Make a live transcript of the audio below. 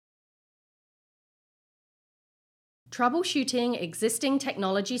Troubleshooting Existing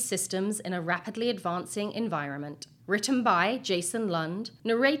Technology Systems in a Rapidly Advancing Environment. Written by Jason Lund,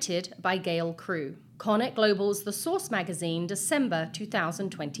 narrated by Gail Crew. Connect Global's The Source magazine, December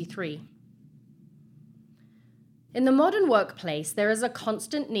 2023. In the modern workplace, there is a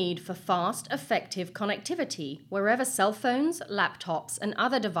constant need for fast, effective connectivity wherever cell phones, laptops, and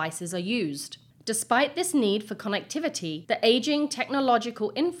other devices are used. Despite this need for connectivity, the aging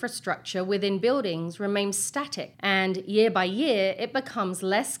technological infrastructure within buildings remains static, and year by year, it becomes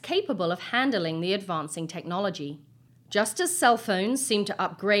less capable of handling the advancing technology. Just as cell phones seem to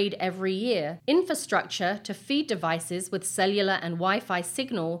upgrade every year, infrastructure to feed devices with cellular and Wi-Fi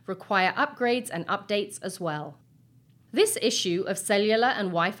signal require upgrades and updates as well. This issue of cellular and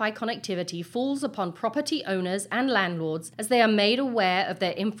Wi-Fi connectivity falls upon property owners and landlords as they are made aware of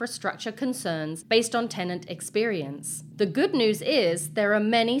their infrastructure concerns based on tenant experience. The good news is there are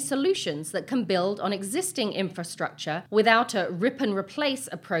many solutions that can build on existing infrastructure without a rip-and-replace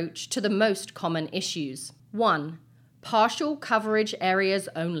approach to the most common issues. 1. Partial coverage areas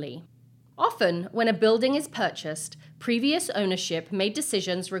only. Often, when a building is purchased, previous ownership made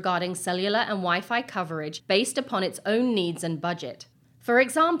decisions regarding cellular and Wi-Fi coverage based upon its own needs and budget. For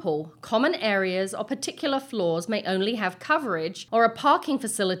example, common areas or particular floors may only have coverage, or a parking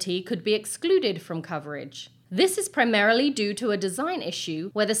facility could be excluded from coverage. This is primarily due to a design issue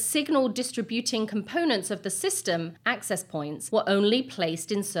where the signal distributing components of the system, access points, were only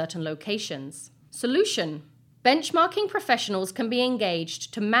placed in certain locations. Solution: benchmarking professionals can be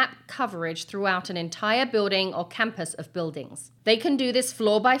engaged to map coverage throughout an entire building or campus of buildings. They can do this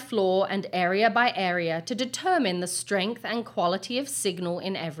floor by floor and area by area to determine the strength and quality of signal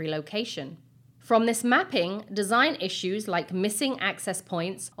in every location. From this mapping, design issues like missing access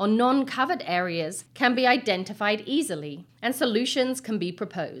points or non-covered areas can be identified easily, and solutions can be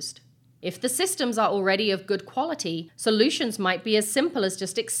proposed. If the systems are already of good quality, solutions might be as simple as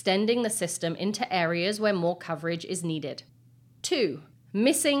just extending the system into areas where more coverage is needed. 2.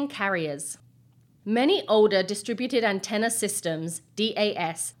 Missing carriers. Many older distributed antenna systems,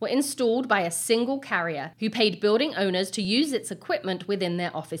 DAS, were installed by a single carrier who paid building owners to use its equipment within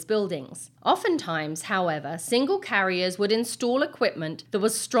their office buildings. Oftentimes, however, single carriers would install equipment that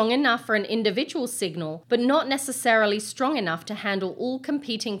was strong enough for an individual signal, but not necessarily strong enough to handle all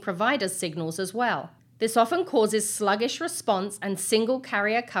competing providers' signals as well. This often causes sluggish response and single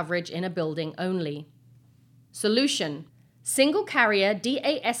carrier coverage in a building only. Solution: single carrier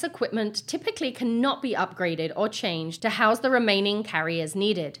DAS equipment typically cannot be upgraded or changed to house the remaining carriers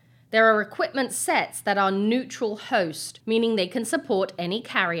needed. There are equipment sets that are neutral host, meaning they can support any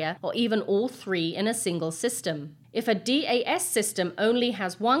carrier or even all three in a single system. If a DAS system only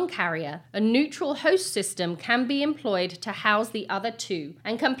has one carrier, a neutral host system can be employed to house the other two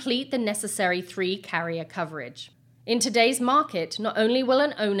and complete the necessary 3 carrier coverage. In today's market, not only will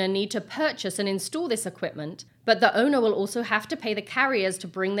an owner need to purchase and install this equipment, but the owner will also have to pay the carriers to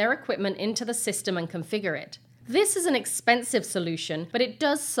bring their equipment into the system and configure it. This is an expensive solution, but it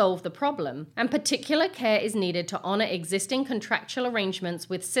does solve the problem, and particular care is needed to honor existing contractual arrangements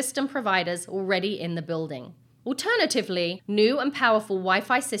with system providers already in the building. Alternatively, new and powerful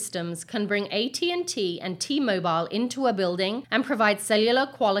Wi-Fi systems can bring AT&T and T-Mobile into a building and provide cellular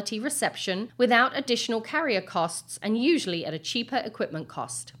quality reception without additional carrier costs and usually at a cheaper equipment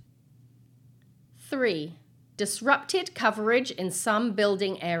cost. 3. Disrupted coverage in some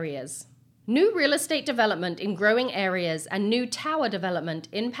building areas. New real estate development in growing areas and new tower development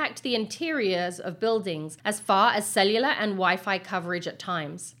impact the interiors of buildings as far as cellular and Wi-Fi coverage at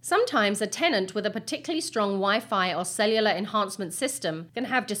times. Sometimes a tenant with a particularly strong Wi-Fi or cellular enhancement system can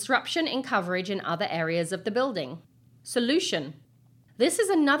have disruption in coverage in other areas of the building. Solution: this is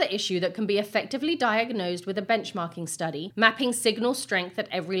another issue that can be effectively diagnosed with a benchmarking study, mapping signal strength at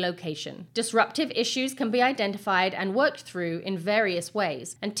every location. Disruptive issues can be identified and worked through in various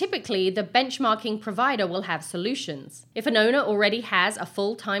ways, and typically the benchmarking provider will have solutions. If an owner already has a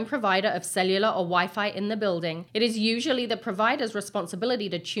full-time provider of cellular or Wi-Fi in the building, it is usually the provider's responsibility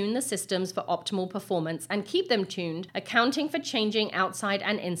to tune the systems for optimal performance and keep them tuned, accounting for changing outside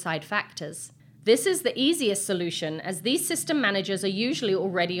and inside factors. This is the easiest solution, as these system managers are usually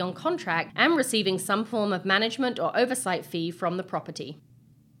already on contract and receiving some form of management or oversight fee from the property.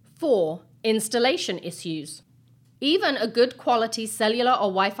 4. Installation issues. Even a good quality cellular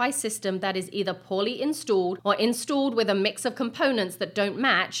or Wi-Fi system that is either poorly installed or installed with a mix of components that don't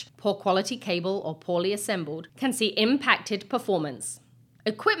match, poor quality cable or poorly assembled, can see impacted performance.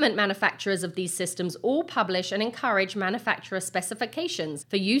 Equipment manufacturers of these systems all publish and encourage manufacturer specifications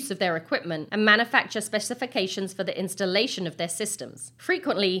for use of their equipment and manufacturer specifications for the installation of their systems.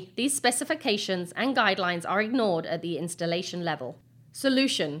 Frequently, these specifications and guidelines are ignored at the installation level.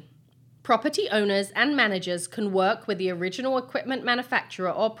 Solution: property owners and managers can work with the original equipment manufacturer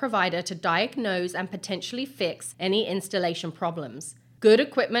or provider to diagnose and potentially fix any installation problems. Good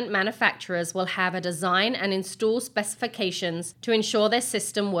equipment manufacturers will have a design and install specifications to ensure their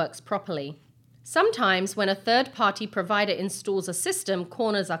system works properly. Sometimes, when a third-party provider installs a system,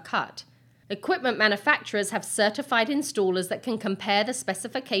 corners are cut. Equipment manufacturers have certified installers that can compare the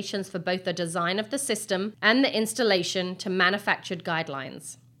specifications for both the design of the system and the installation to manufactured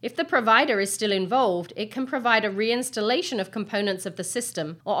guidelines. If the provider is still involved, it can provide a reinstallation of components of the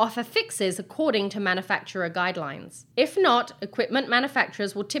system or offer fixes according to manufacturer guidelines. If not, equipment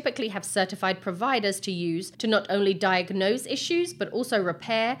manufacturers will typically have certified providers to use to not only diagnose issues but also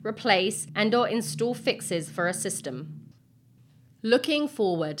repair, replace, and/or install fixes for a system. Looking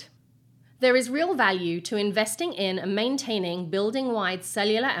forward. There is real value to investing in and maintaining building-wide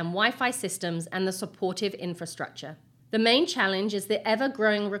cellular and Wi-Fi systems and the supportive infrastructure. The main challenge is the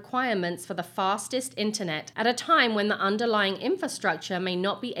ever-growing requirements for the fastest internet at a time when the underlying infrastructure may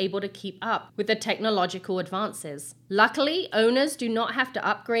not be able to keep up with the technological advances. Luckily, owners do not have to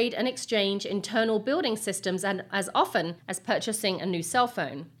upgrade and exchange internal building systems as often as purchasing a new cell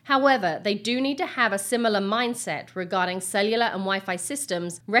phone. However, they do need to have a similar mindset regarding cellular and Wi-Fi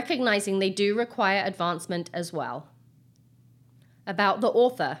systems, recognizing they do require advancement as well. About the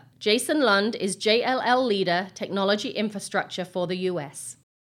author. Jason Lund is JLL Leader, Technology Infrastructure for the US.